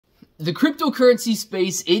The cryptocurrency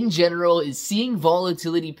space in general is seeing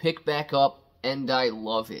volatility pick back up, and I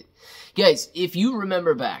love it. Guys, if you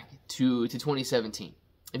remember back to 2017,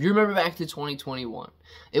 if you remember back to 2021,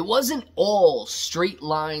 it wasn't all straight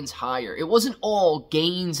lines higher. It wasn't all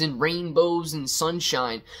gains and rainbows and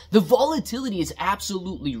sunshine. The volatility is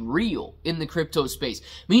absolutely real in the crypto space,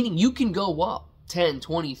 meaning you can go up 10,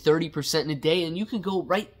 20, 30% in a day, and you can go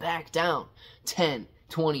right back down 10,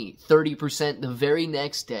 20, 30% the very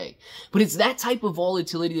next day. But it's that type of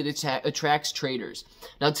volatility that attracts traders.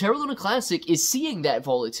 Now, Terra Luna Classic is seeing that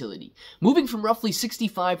volatility, moving from roughly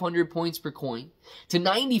 6,500 points per coin to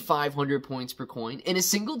 9,500 points per coin in a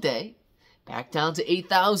single day, back down to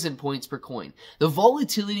 8,000 points per coin. The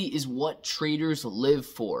volatility is what traders live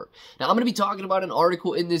for. Now, I'm going to be talking about an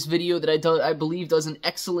article in this video that I believe does an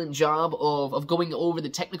excellent job of going over the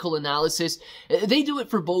technical analysis. They do it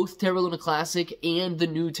for both Terra Luna Classic and the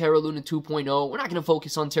new Terra Luna 2.0. We're not going to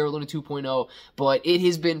focus on Terra Luna 2.0, but it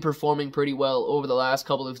has been performing pretty well over the last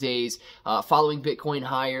couple of days, following Bitcoin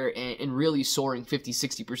higher and really soaring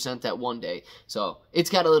 50-60% that one day. So it's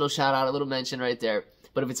got a little shout out, a little mention right there.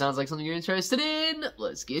 But if it sounds like something you're interested in,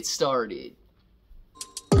 let's get started.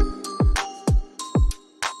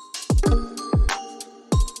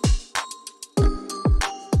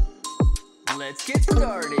 Let's get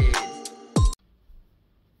started.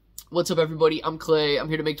 What's up, everybody? I'm Clay. I'm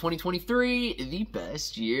here to make 2023 the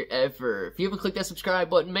best year ever. If you haven't clicked that subscribe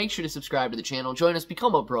button, make sure to subscribe to the channel. Join us,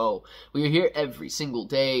 become a bro. We are here every single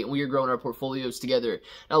day, and we are growing our portfolios together.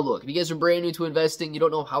 Now, look, if you guys are brand new to investing, you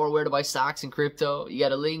don't know how or where to buy stocks and crypto, you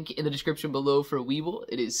got a link in the description below for Webull.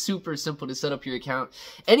 It is super simple to set up your account.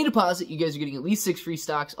 Any deposit, you guys are getting at least 6 free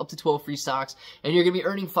stocks, up to 12 free stocks, and you're going to be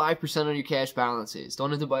earning 5% on your cash balances.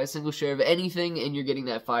 Don't have to buy a single share of anything, and you're getting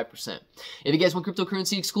that 5%. If you guys want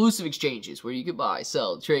cryptocurrency exclusive exchanges where you can buy,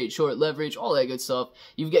 sell, trade, short, leverage, all that good stuff,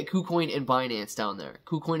 you've got KuCoin and Binance down there.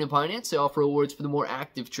 KuCoin and Binance, they offer rewards for the more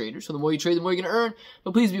active traders. So the more you trade, the more you're going to earn.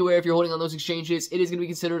 But please be aware, if you're holding on those exchanges, it is going to be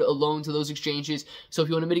considered a loan to those exchanges. So if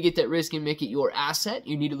you want to mitigate that risk and make it your asset,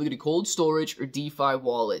 you need to look at a cold storage or DeFi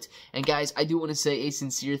wallet. And guys, I do want to say a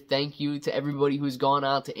sincere thank you to everybody who's gone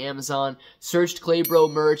out to Amazon, searched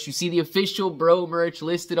ClayBro merch. You see the official bro merch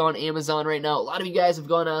listed on Amazon right now. A lot of you guys have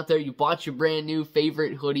gone out there, you bought your brand new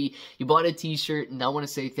favorite hoodie, you bought a t-shirt, and I want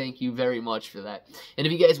to say thank you very much for that. And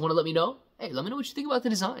if you guys want to let me know, hey, let me know what you think about the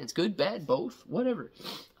designs. Good, bad, both, whatever.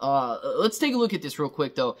 Let's take a look at this real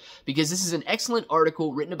quick, though, because this is an excellent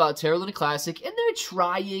article written about Terra Luna Classic, and they're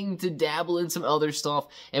trying to dabble in some other stuff,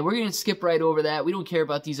 and we're going to skip right over that. We don't care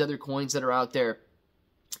about these other coins that are out there,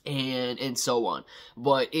 and so on.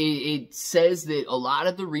 But it says that a lot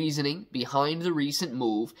of the reasoning behind the recent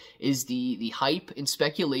move is the hype and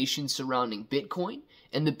speculation surrounding Bitcoin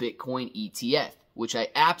and the Bitcoin ETF, which I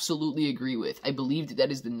absolutely agree with. I believe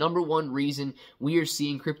that is the #1 reason we are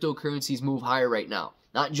seeing cryptocurrencies move higher right now.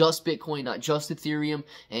 Not just Bitcoin, not just Ethereum,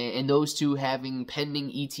 and those two having pending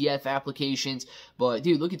ETF applications. But,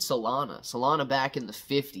 dude, look at Solana. Solana back in the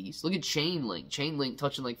 50s. Look at Chainlink. Chainlink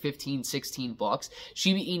touching like 15, 16 bucks.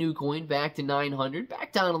 Shibainu coin back to 900.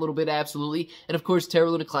 Back down a little bit, absolutely. And, of course,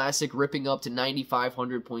 Terra Luna Classic ripping up to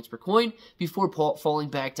 9,500 points per coin before falling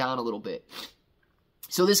back down a little bit.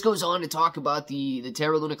 So this goes on to talk about the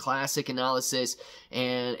Terra Luna Classic analysis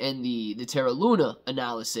and the Terra Luna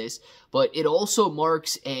analysis, but it also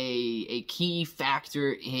marks a key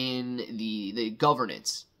factor in the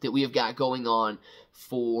governance that we have got going on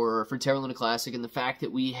for Terra Luna Classic, and the fact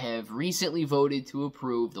that we have recently voted to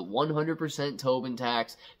approve the 100% Tobin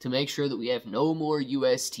tax to make sure that we have no more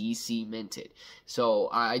USTC minted. So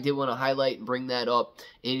I did want to highlight and bring that up.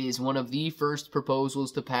 It is one of the first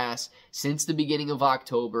proposals to pass since the beginning of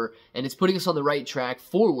October, and it's putting us on the right track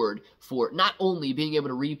forward for not only being able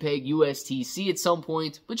to repeg USTC at some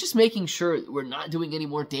point, but just making sure that we're not doing any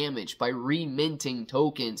more damage by reminting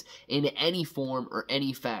tokens in any form or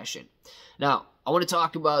any fashion. Now, I want to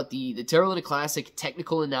talk about the Terra Luna Classic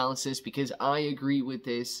technical analysis because I agree with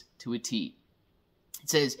this to a T. It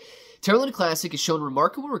says, Terra Luna Classic has shown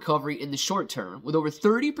remarkable recovery in the short term with over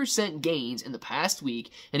 30% gains in the past week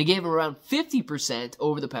and a gain of around 50%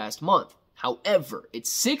 over the past month. However, its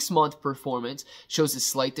 6-month performance shows a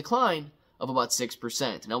slight decline of about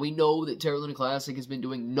 6%. Now, we know that Terra Luna Classic has been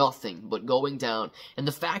doing nothing but going down, and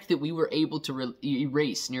the fact that we were able to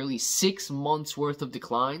erase nearly 6 months worth of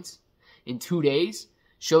declines in 2 days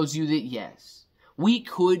shows you that, yes, we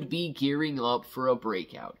could be gearing up for a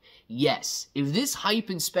breakout. Yes, if this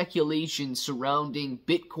hype and speculation surrounding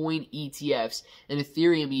Bitcoin ETFs and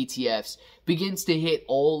Ethereum ETFs begins to hit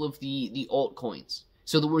all of the altcoins,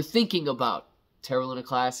 so that we're thinking about Terra Luna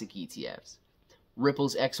Classic ETFs,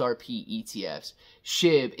 Ripple's XRP ETFs,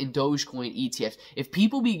 SHIB and Dogecoin ETFs. If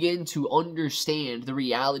people begin to understand the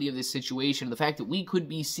reality of this situation, the fact that we could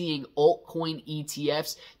be seeing altcoin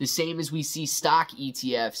ETFs the same as we see stock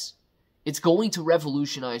ETFs, it's going to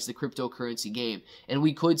revolutionize the cryptocurrency game, and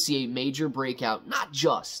we could see a major breakout, not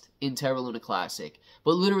just in Terra Luna Classic,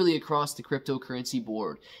 but literally across the cryptocurrency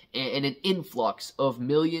board, and an influx of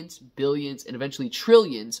millions, billions, and eventually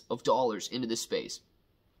trillions of dollars into this space.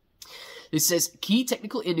 This says, key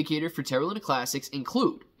technical indicator for Terra Luna Classics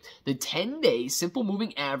include the 10-day simple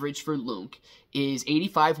moving average for LUNC is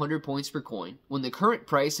 8,500 points per coin. When the current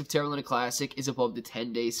price of Terra Luna Classic is above the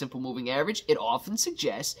 10-day simple moving average, it often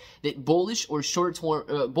suggests that bullish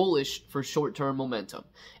for short-term momentum.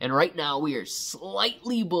 And right now we are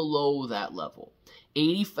slightly below that level.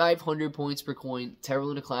 8,500 points per coin. Terra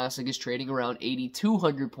Luna Classic is trading around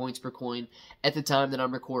 8,200 points per coin at the time that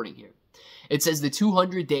I'm recording here. It says the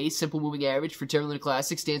 200-day simple moving average for Terra Luna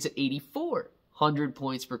Classic stands at 8,400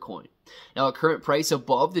 points per coin. Now, a current price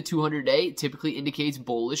above the 200-day typically indicates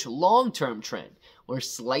bullish long-term trend. We're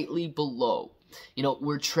slightly below. You know,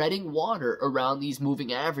 we're treading water around these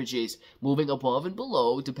moving averages, moving above and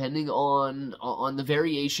below, depending on the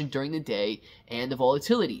variation during the day and the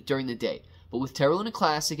volatility during the day. But with Terra Luna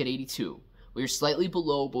Classic at 82, we are slightly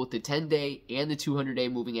below both the 10-day and the 200-day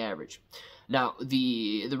moving average. Now,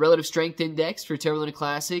 the relative strength index for Terra Luna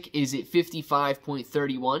Classic is at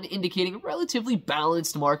 55.31, indicating a relatively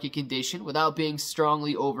balanced market condition without being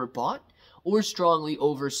strongly overbought or strongly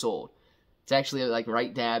oversold. It's actually like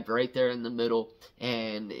right there in the middle,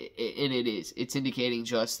 and it is. It's indicating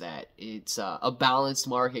just that. It's a balanced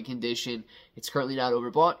market condition. It's currently not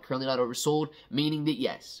overbought, currently not oversold, meaning that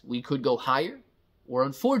yes, we could go higher, or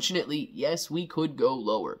unfortunately, yes, we could go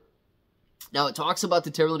lower. Now, it talks about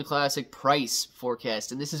the Terra Luna Classic price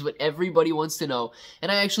forecast, and this is what everybody wants to know,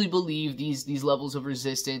 and I actually believe these levels of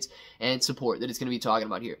resistance and support that it's going to be talking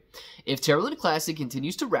about here. If Terra Luna Classic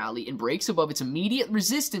continues to rally and breaks above its immediate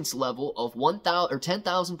resistance level of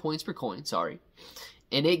 10,000 points per coin,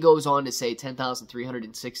 and it goes on to say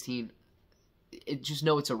 10,316, just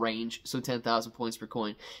know it's a range, so 10,000 points per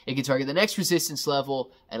coin, it can target the next resistance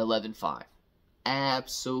level at 11.5.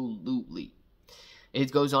 Absolutely. It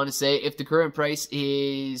goes on to say if the current price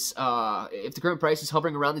is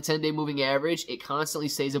hovering around the 10-day moving average, it constantly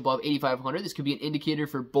stays above 8,500. This could be an indicator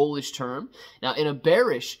for bullish term. Now, in a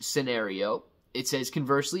bearish scenario, it says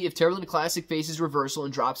conversely, if Terra Luna Classic faces reversal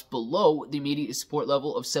and drops below the immediate support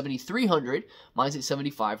level of 7,300, mine's at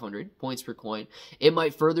 7,500 points per coin, it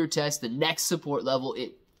might further test the next support level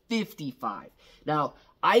at 55. Now,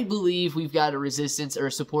 I believe we've got a resistance or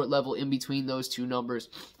a support level in between those two numbers.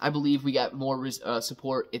 I believe we got more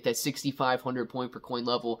support at that 6,500 point per coin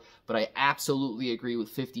level, but I absolutely agree with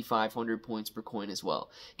 5,500 points per coin as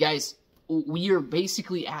well. Guys, we are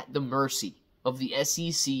basically at the mercy of the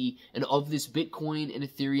SEC and of this Bitcoin and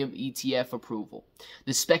Ethereum ETF approval.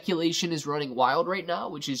 The speculation is running wild right now,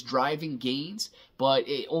 which is driving gains, but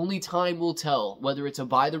only time will tell whether it's a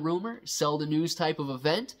buy the rumor, sell the news type of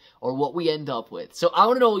event, or what we end up with. So I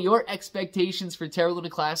want to know your expectations for Terra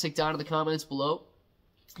Luna Classic down in the comments below.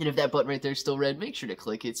 And if that button right there is still red, make sure to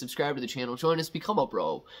click it, subscribe to the channel, join us, become a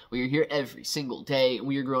bro. We are here every single day, and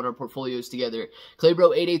we are growing our portfolios together.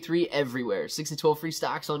 ClayBro 883 everywhere. 6 to 12 free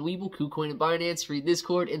stocks on Webull, KuCoin, and Binance, free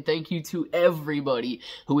Discord, and thank you to everybody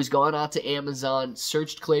who has gone out to Amazon,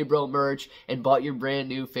 searched ClayBro merch, and bought your brand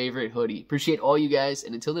new favorite hoodie. Appreciate all you guys,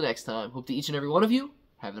 and until the next time, hope to each and every one of you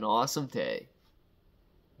have an awesome day.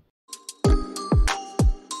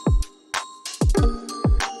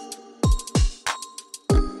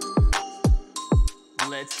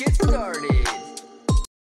 Let's get started.